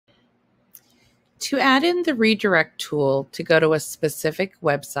To add in the redirect tool to go to a specific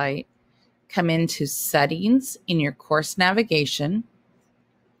website, come into Settings in your course navigation.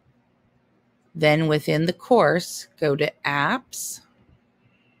 Then within the course, go to Apps.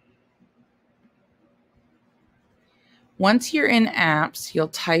 Once you're in Apps, you'll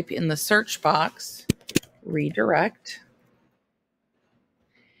type in the search box, redirect.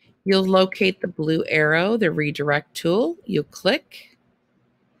 You'll locate the blue arrow, the redirect tool. You'll click,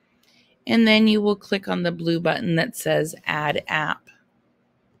 and then you will click on the blue button that says Add App.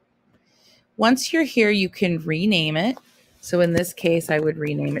 Once you're here, you can rename it. So in this case, I would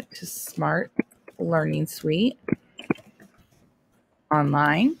rename it to Smart Learning Suite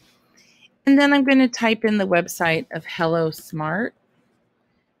Online. And then I'm going to type in the website of hellosmart.com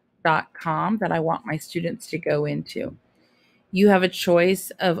that I want my students to go into. You have a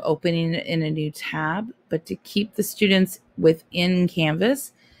choice of opening it in a new tab, but to keep the students within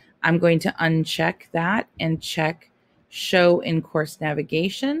Canvas, I'm going to uncheck that and check Show in Course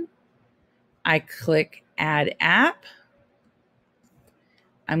Navigation. I click Add App.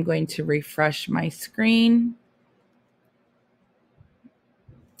 I'm going to refresh my screen.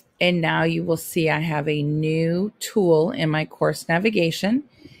 And now you will see I have a new tool in my course navigation.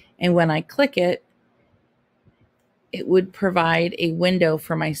 And when I click it, it would provide a window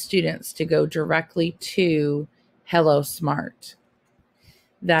for my students to go directly to Hello Smart.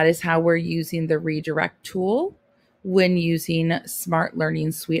 That is how we're using the redirect tool when using Smart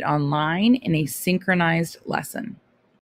Learning Suite Online in a synchronized lesson.